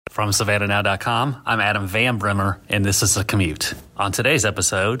From SavannahNow.com, I'm Adam Van Brimmer, and this is The Commute. On today's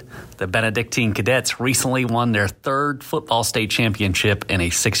episode, the Benedictine Cadets recently won their third football state championship in a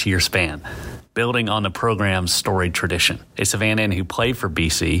 6-year span, building on the program's storied tradition. A Savannan who played for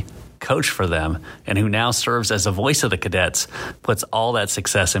BC, coached for them, and who now serves as the voice of the Cadets puts all that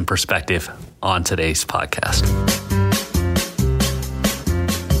success in perspective on today's podcast.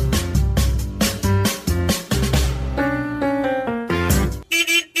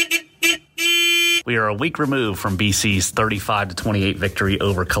 We are a week removed from BC's 35-28 victory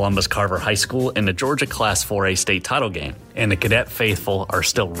over Columbus Carver High School in the Georgia Class 4A state title game, and the Cadet faithful are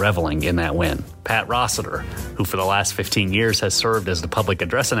still reveling in that win. Pat Rossiter, who for the last 15 years has served as the public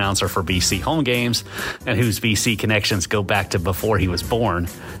address announcer for BC home games and whose BC connections go back to before he was born,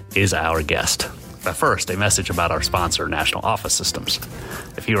 is our guest. But first, a message about our sponsor, National Office Systems.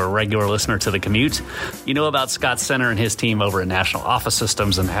 If you're a regular listener to The Commute, you know about Scott Center and his team over at National Office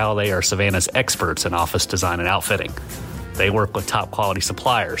Systems and how they are Savannah's experts in office design and outfitting. They work with top quality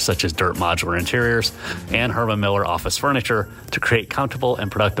suppliers such as Dirt Modular Interiors and Herman Miller Office Furniture to create comfortable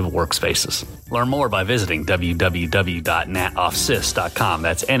and productive workspaces. Learn more by visiting www.natoffsys.com.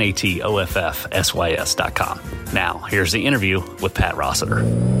 That's NATOFFSYS.com. Now, here's the interview with Pat Rossiter.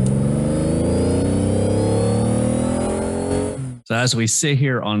 So as we sit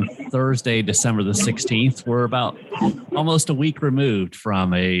here on Thursday, December the 16th, we're about almost a week removed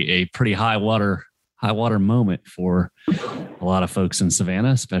from a pretty high water moment for a lot of folks in Savannah,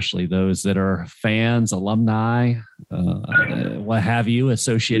 especially those that are fans, alumni, what have you,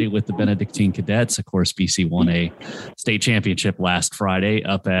 associated with the Benedictine Cadets. Of course, BC won a state championship last Friday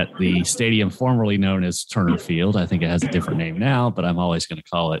up at the stadium formerly known as Turner Field. I think it has a different name now, but I'm always going to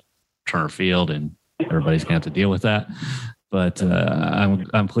call it Turner Field, and everybody's going to have to deal with that. But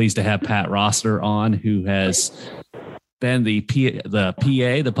I'm pleased to have Pat Rossiter on, who has been the PA,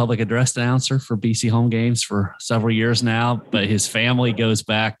 the public address announcer for BC home games for several years now. But his family goes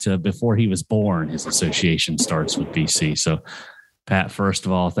back to before he was born. His association starts with BC. So, Pat, first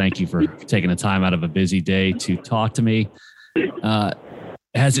of all, thank you for taking the time out of a busy day to talk to me.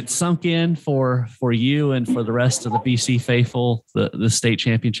 Has it sunk in for you and for the rest of the BC faithful, the state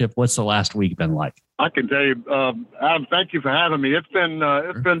championship? What's the last week been like? I can tell you, Adam, thank you for having me. It's been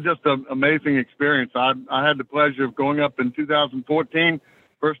just an amazing experience. I had the pleasure of going up in 2014,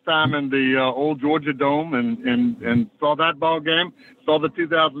 first time in the old Georgia Dome, and saw that ball game. Saw the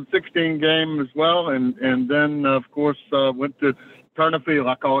 2016 game as well, and then of course went to Turner Field.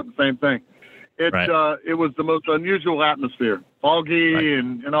 I call it the same thing. It was the most unusual atmosphere, foggy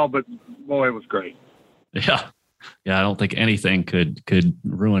and all, but boy, it was great. Yeah, I don't think anything could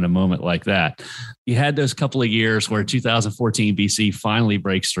ruin a moment like that. You had those couple of years where 2014 BC finally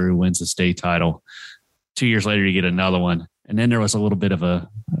breaks through, wins the state title. 2 years later, you get another one. And then there was a little bit of a,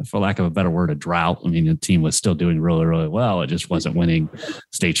 for lack of a better word, a drought. I mean, the team was still doing really, really well. It just wasn't winning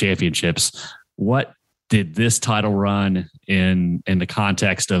state championships. What did this title run in the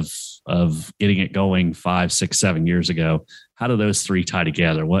context of getting it going 5, 6, 7 years ago? How do those three tie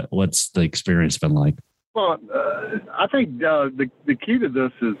together? What's the experience been like? Well, I think the key to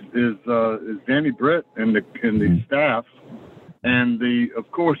this is Danny Britt and the staff, and of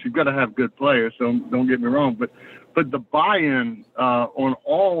course you've got to have good players. So don't get me wrong, but the buy-in on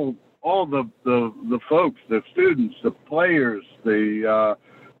all the folks, the students, the players, the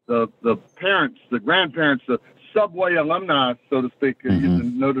parents, the grandparents, the subway alumni, so to speak,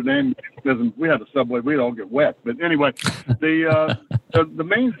 using Notre Dame, because we had a subway, we'd all get wet. But anyway, the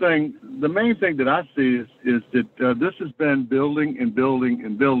main thing that I see is that this has been building and building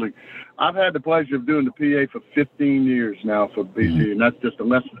and building. I've had the pleasure of doing the PA for 15 years now for BC, and that's just a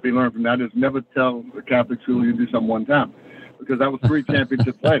lesson to be learned from that is never tell a Catholic school you do something one time, because that was 3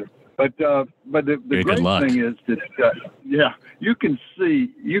 championships later. But the great thing is that you can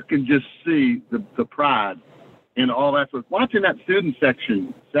just see the pride in all that. So watching that student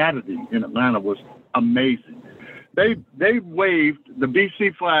section Saturday in Atlanta was amazing. They waved the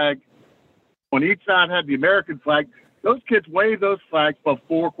BC flag on each side, had the American flag. Those kids waved those flags for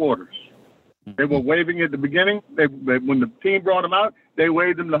 4 quarters. They were waving at the beginning. They when the team brought them out, they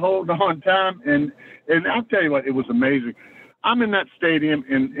waved them the whole time. And I'll tell you what, it was amazing. I'm in that stadium,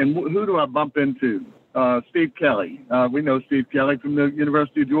 and who do I bump into? Steve Kelly. We know Steve Kelly from the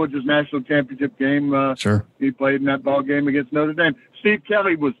University of Georgia's national championship game. Sure. He played in that ball game against Notre Dame. Steve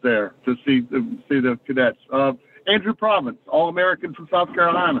Kelly was there to see the Cadets. Andrew Province, All-American from South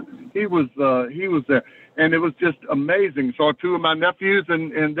Carolina. He was there. And it was just amazing. Saw 2 of my nephews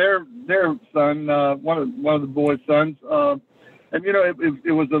and their son, one of the boys' sons. And you know,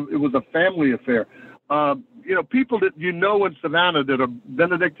 it was a family affair. people that in Savannah that are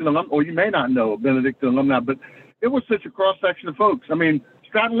Benedictine alumni, or you may not know Benedictine alumni, but it was such a cross-section of folks. I mean,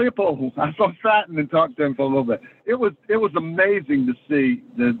 Stratton Leopold, I saw Stratton and talked to him for a little bit. It was amazing to see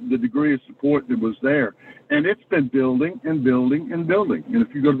the degree of support that was there. And it's been building and building and building. And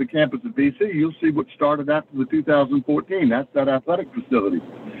if you go to the campus of BC, you'll see what started after the 2014. That's that athletic facility.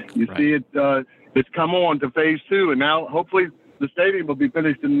 You see it's come on to phase 2, and now hopefully the stadium will be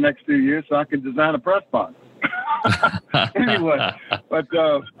finished in the next 2 years so I can design a press box. Anyway, but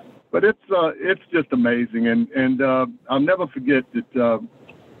it's just amazing. And I'll never forget that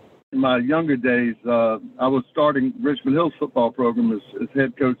in my younger days, I was starting Richmond Hill's football program as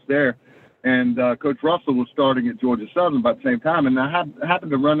head coach there. And Coach Russell was starting at Georgia Southern about the same time. And I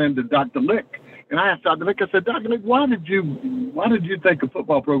happened to run into Dr. Lick. And I asked Dr. Lick, I said, Dr. Lick, why did you think a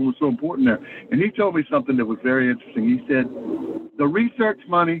football program was so important there? And he told me something that was very interesting. He said, the research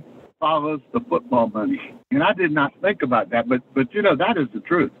money follows the football money. And I did not think about that. But that is the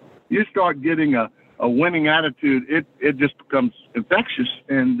truth. You start getting a winning attitude, it just becomes infectious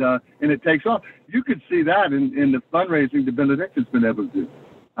and it takes off. You could see that in the fundraising that Benedictine's been able to do.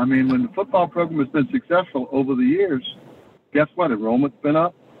 I mean, when the football program has been successful over the years, guess what? Enrollment's been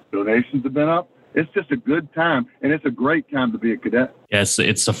up, donations have been up. It's just a good time, and it's a great time to be a cadet. Yes,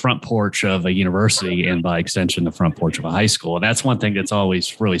 it's the front porch of a university and by extension, the front porch of a high school. And that's one thing that's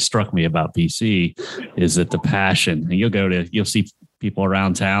always really struck me about BC is that the passion. And you'll see people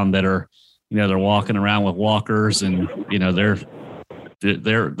around town that are, they're walking around with walkers and,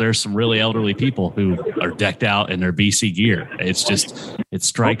 there's some really elderly people who are decked out in their BC gear. It's just, it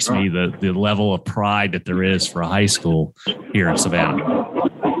strikes me the level of pride that there is for a high school here in Savannah.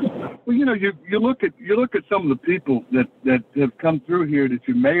 Well, you look at some of the people that have come through here that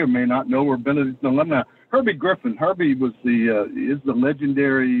you may or may not know are Benedictine alumni. Herbie Griffin. Herbie was is the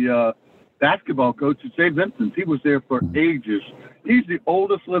legendary basketball coach at St. Vincent's. He was there for ages. He's the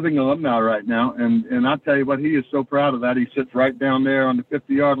oldest living alumni right now, and I tell you what, he is so proud of that. He sits right down there on the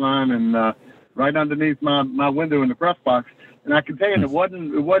 50-yard line and right underneath my window in the press box. And I can tell you, it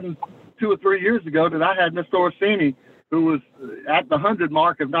wasn't 2 or 3 years ago that I had Mr. Orsini, who was at the 100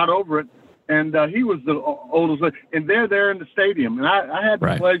 mark, if not over it, and he was the oldest. And they're there in the stadium, and I had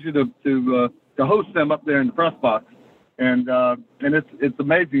the pleasure to host them up there in the press box. And it's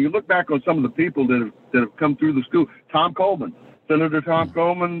amazing. You look back on some of the people that have come through the school. Tom Coleman, Senator Tom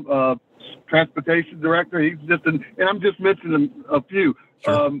Coleman, transportation director. He's just and I'm just mentioning a few.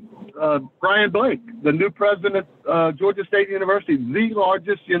 Sure. Brian Blake, the new president of Georgia State University, the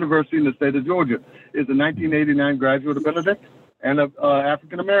largest university in the state of Georgia, is a 1989 graduate of Benedict and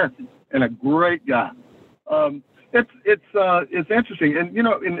African American, and a great guy. It's interesting, and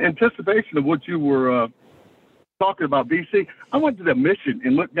in anticipation of what you were talking about BC, I went to the mission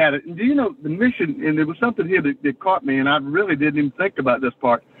and looked at it. And do you know the mission? And there was something here that caught me, and I really didn't even think about this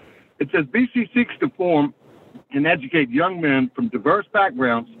part. It says BC seeks to form and educate young men from diverse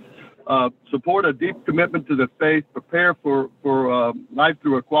backgrounds, support a deep commitment to the faith, prepare for life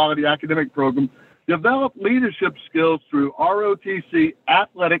through a quality academic program, develop leadership skills through ROTC,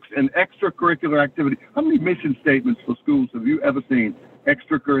 athletics, and extracurricular activity. How many mission statements for schools have you ever seen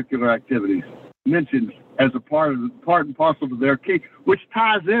extracurricular activities mentioned as a part and parcel of their key, which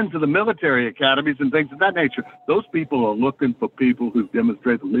ties into the military academies and things of that nature? Those people are looking for people who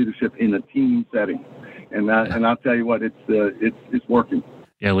demonstrate the leadership in a team setting. And I'll tell you what, it's working.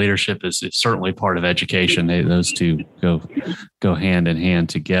 Yeah, leadership is certainly part of education. Those two go hand in hand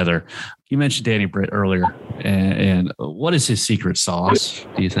together. You mentioned Danny Britt earlier, and what is his secret sauce?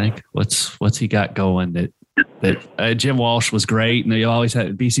 Do you think? What's he got going that Jim Walsh was great, and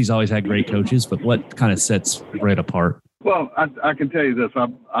BC's always had great coaches, but what kind of sets Britt apart? Well, I can tell you this.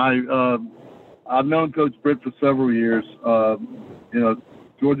 I've known Coach Britt for several years.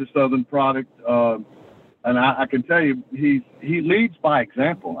 Georgia Southern product. And I can tell you, he leads by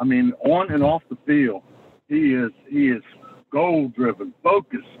example. I mean, on and off the field, he is goal driven,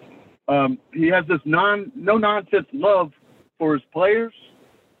 focused. He has this no nonsense love for his players,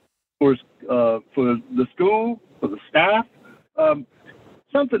 for the school, for the staff.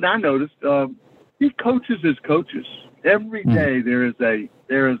 Something I noticed, he coaches his coaches every day. There is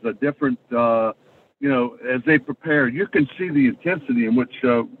a different. As they prepare, you can see the intensity in which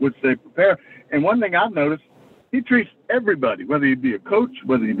they prepare. And one thing I've noticed, he treats everybody, whether you be a coach,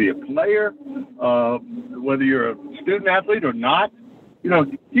 whether you be a player, whether you're a student athlete or not,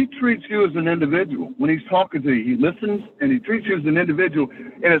 he treats you as an individual. When he's talking to you, he listens and he treats you as an individual,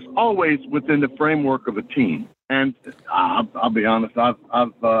 and it's always within the framework of a team. And I'll be honest, I've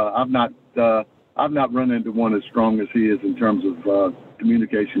not run into one as strong as he is in terms of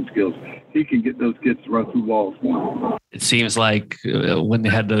communication skills. He can get those kids to run through walls. It seems like when they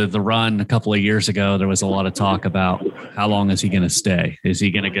had the run a couple of years ago, there was a lot of talk about how long is he going to stay? Is he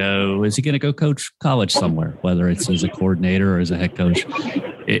going to go coach college somewhere, whether it's as a coordinator or as a head coach?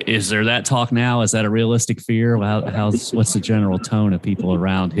 Is there that talk now? Is that a realistic fear? What's the general tone of people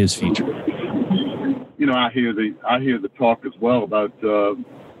around his future? I hear the talk as well about Coach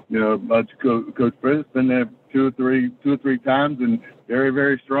Britt's been there two or three times and very,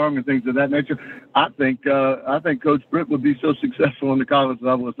 very strong and things of that nature. I think Coach Britt would be so successful on the college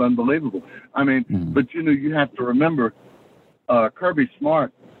level, it's unbelievable. I mean, but you have to remember, Kirby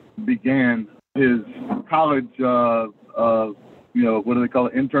Smart began his college, what do they call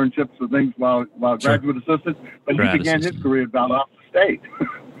it, internships or things while graduate assistant, but he began his career at Valdosta State.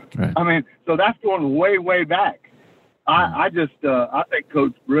 Right. I mean, so that's going way, way back. I think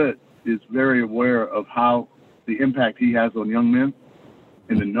Coach Britt is very aware of how the impact he has on young men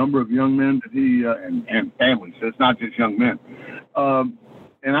and the number of young men that he and families. So it's not just young men.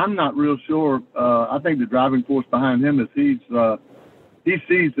 And I'm not real sure. I think the driving force behind him is he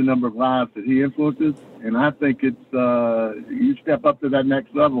sees the number of lives that he influences, and I think it's you step up to that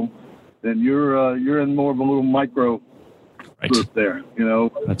next level, then you're in more of a little micro group there.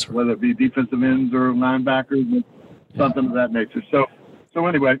 That's right. Whether it be defensive ends or linebackers. Something of that nature. So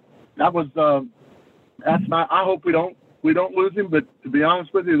anyway, that was that's my. I hope we don't lose him. But to be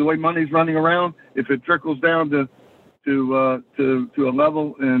honest with you, the way money's running around, if it trickles down to a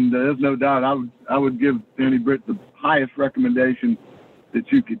level, and there's no doubt, I would give Danny Britt the highest recommendation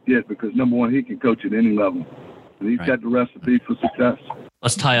that you could get, because number one, he can coach at any level, and he's got the recipe for success.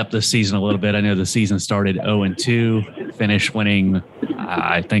 Let's tie up this season a little bit. I know the season started 0-2, finished winning,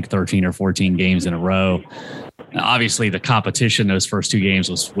 I think 13 or 14 games in a row. Obviously, the competition those first two games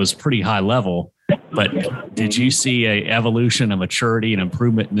was pretty high level, but did you see a evolution, a maturity, and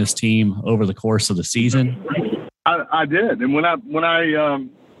improvement in this team over the course of the season? I did, and when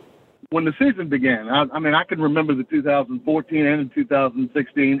the season began, I mean, I can remember the 2014 and the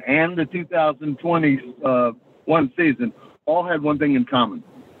 2016 and the 2021 season all had one thing in common.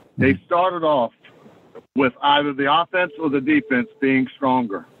 They started off with either the offense or the defense being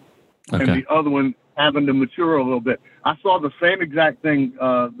stronger, and the other one having to mature a little bit. I saw the same exact thing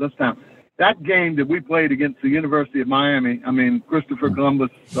this time. That game that we played against the University of Miami, I mean, Christopher Columbus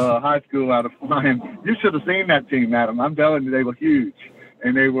High School out of Miami, you should have seen that team, Adam. I'm telling you, they were huge,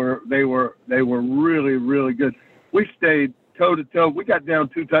 and they were really, really good. We stayed toe-to-toe. We got down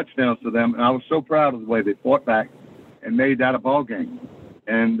 2 touchdowns to them, and I was so proud of the way they fought back and made that a ball game.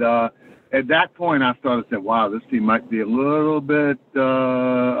 And at that point, I started saying, wow, this team might be a little bit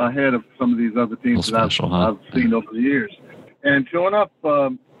ahead of some of these other teams that I've seen over the years. And sure enough,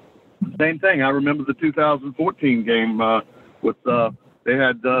 same thing. I remember the 2014 game with they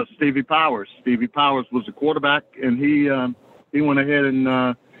had Stevie Powers. Stevie Powers was the quarterback, and he went ahead and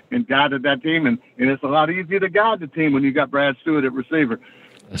guided that team. And it's a lot easier to guide the team when you got Brad Stewart at receiver.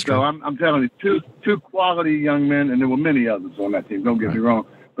 That's true. So I'm telling you, two quality young men, and there were many others on that team. Don't get me wrong.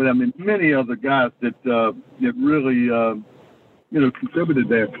 But I mean, many other guys that really, contributed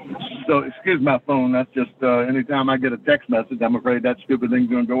there. So, excuse my phone. That's just anytime I get a text message, I'm afraid that stupid thing's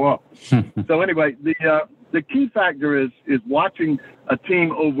going to go off. So anyway, the key factor is watching a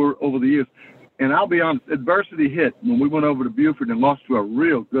team over the years. And I'll be honest, adversity hit when we went over to Buford and lost to a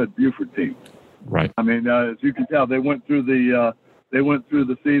real good Buford team. Right. I mean, as you can tell, they went through the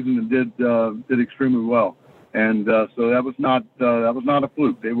season and did extremely well. And so that was not a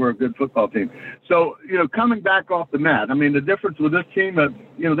fluke. They were a good football team. So, coming back off the mat, I mean, the difference with this team,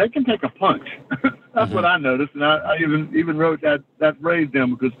 they can take a punch. That's what I noticed. And I even wrote that phrase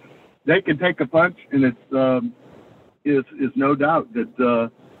down, because they can take a punch, and it's no doubt that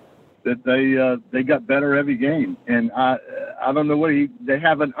they got better every game. And I don't know they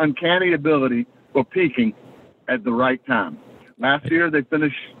have an uncanny ability for peaking at the right time. Last year they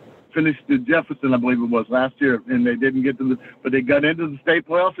finished to Jefferson, I believe it was last year, and they didn't get but they got into the state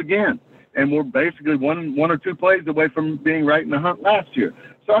playoffs again, and were basically one or two plays away from being right in the hunt last year.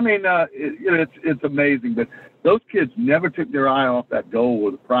 So I mean, it's amazing, but those kids never took their eye off that goal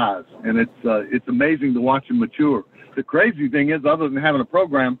or the prize, and it's amazing to watch them mature. The crazy thing is, other than having a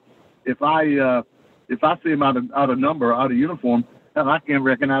program, if I see them out of number, out of uniform, hell, I can't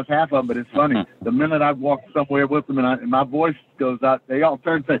recognize half of them. But it's funny. The minute I walk somewhere with them and my voice goes out, they all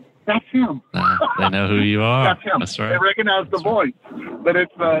turn and say, "That's him." They know who you are. That's him. That's right. They recognize the voice. But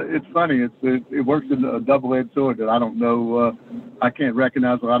it's funny. It works in a double-edged sword that I don't know. I can't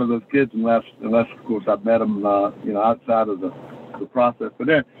recognize a lot of those kids unless of course I've met them, outside of the process. But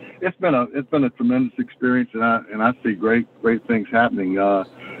then it's been a tremendous experience, and I see great things happening. The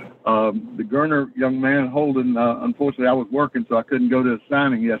Gerner young man, Holden, unfortunately I was working, so I couldn't go to his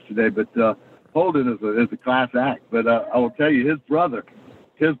signing yesterday, but Holden is a class act. But I will tell you, his brother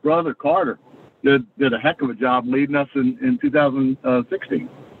Carter did a heck of a job leading us in 2016.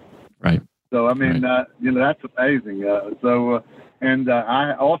 Right. So I mean, that's amazing. And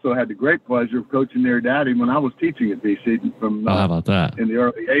I also had the great pleasure of coaching their daddy when I was teaching at BC from how about that? In the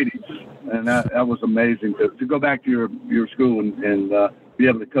early 80s. And that was amazing to go back to your school and be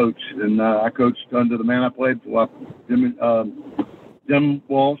able to coach. And I coached under the man I played for, Jim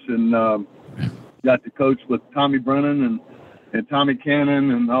Walsh, and got to coach with Tommy Brennan and Tommy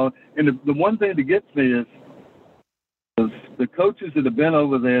Cannon and all. And the one thing that gets me is the coaches that have been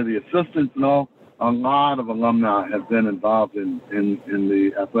over there, the assistants and all, a lot of alumni have been involved in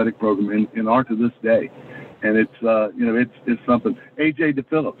the athletic program and are to this day. And it's something. AJ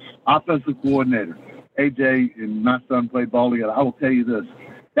DePhillips, offensive coordinator. AJ and my son played ball together. I will tell you this.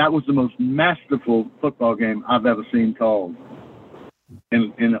 That was the most masterful football game I've ever seen called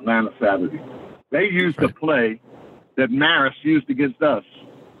in Atlanta Saturday. They used a play that Maris used against us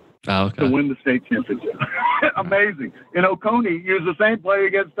to win the state championship. Amazing. And Oconee used the same play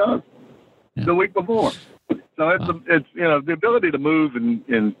against us the week before. So it's the ability to move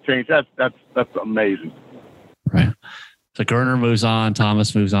and change. That's amazing. Right. So Gerner moves on.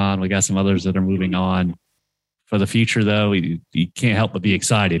 Thomas moves on. We got some others that are moving on. For the future, though, you can't help but be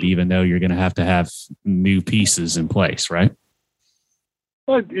excited, even though you're going to have new pieces in place, right?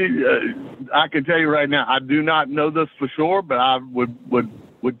 Well, I can tell you right now, I do not know this for sure, but I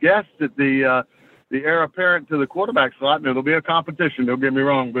would guess that the heir apparent to the quarterback slot, and it'll be a competition, don't get me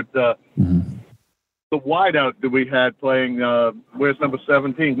wrong, but the wideout that we had playing, where's number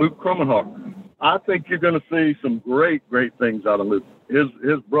 17, Luke Krummenhoff. I think you're going to see some great things out of Luke.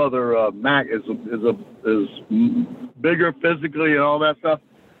 His brother Mac is bigger physically and all that stuff.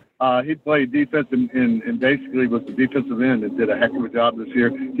 He played defense and basically was the defensive end and did a heck of a job this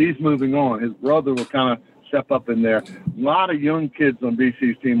year. He's moving on. His brother will kind of step up in there. A lot of young kids on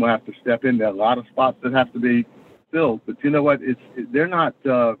BC's team will have to step in there. A lot of spots that have to be filled. But you know what? They're not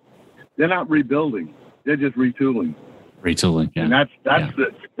rebuilding. They're just retooling. Retooling, yeah. And that's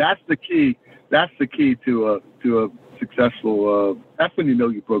the key. That's the key to a successful. That's when you know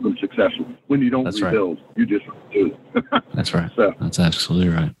your program's successful. When you don't rebuild, you just do. That's right. So that's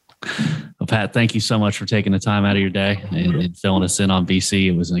absolutely right. Well, Pat, thank you so much for taking the time out of your day and filling us in on BC.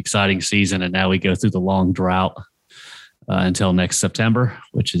 It was an exciting season, and now we go through the long drought until next September,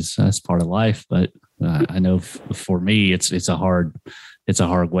 which is that's part of life. But I know for me, it's a hard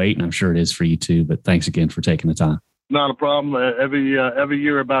wait, and I'm sure it is for you too. But thanks again for taking the time. Not a problem. Every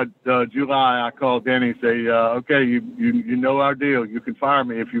year about July, I call Danny and say, okay, you know our deal. You can fire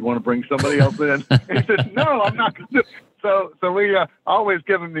me if you want to bring somebody else in. He says, no, I'm not going to do it. So we always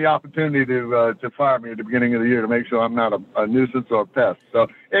give him the opportunity to fire me at the beginning of the year to make sure I'm not a nuisance or a pest. So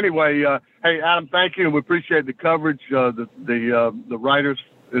anyway, hey, Adam, thank you. We appreciate the coverage. The writers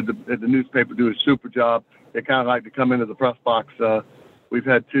at the newspaper do a super job. They kind of like to come into the press box. We've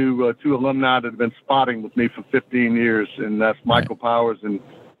had two alumni that have been spotting with me for 15 years, and that's Michael Powers and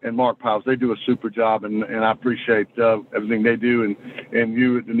Mark Powers. They do a super job, and I appreciate everything they do, and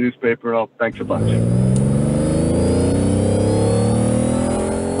you at the newspaper. Thanks a bunch.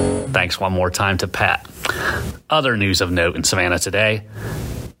 Thanks one more time to Pat. Other news of note in Savannah today.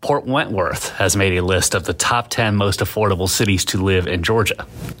 Port Wentworth has made a list of the top 10 most affordable cities to live in Georgia.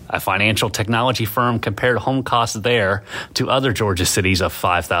 A financial technology firm compared home costs there to other Georgia cities of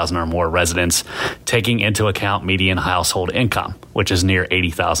 5,000 or more residents, taking into account median household income, which is near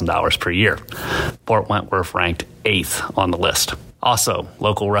 $80,000 per year. Port Wentworth ranked 8th on the list. Also,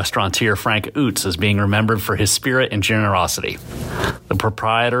 local restaurateur Frank Oots is being remembered for his spirit and generosity. The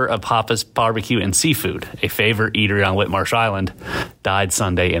proprietor of Papa's Barbecue and Seafood, a favorite eatery on Whitmarsh Island, died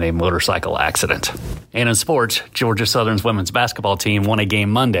Sunday in a motorcycle accident. And in sports, Georgia Southern's women's basketball team won a game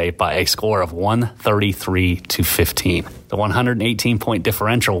Monday by a score of 133-15. The 118-point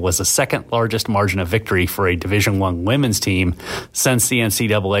differential was the second largest margin of victory for a Division I women's team since the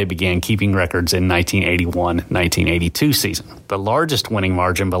NCAA began keeping records in 1981-1982 season. The largest winning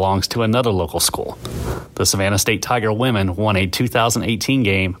margin belongs to another local school. The Savannah State Tiger women won a 2018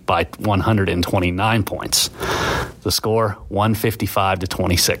 game by 129 points. The score,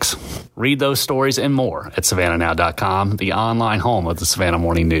 155-26. Read those stories and more at SavannahNow.com, the online home of the Savannah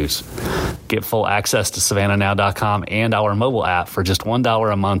Morning News. Get full access to SavannahNow.com and our 24-hour mobile app for just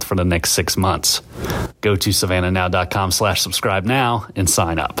 $1 a month for the next 6 months. Go to savannahnow.com/subscribe now and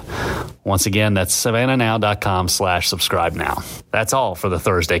sign up. Once again, that's savannahnow.com/subscribe now. That's all for the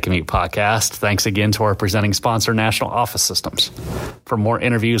Thursday Commute podcast. Thanks again to our presenting sponsor, National Office Systems. For more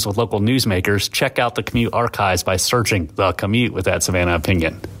interviews with local newsmakers, check out the Commute archives by searching The Commute with that Savannah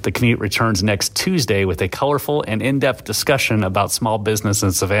opinion. The Commute returns next Tuesday with a colorful and in-depth discussion about small business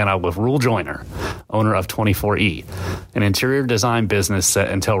in Savannah with Rule Joyner, owner of 24E, an interior design business that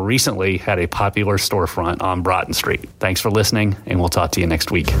until recently had a popular storefront on Broughton Street. Thanks for listening, and we'll talk to you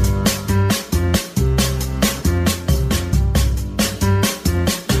next week.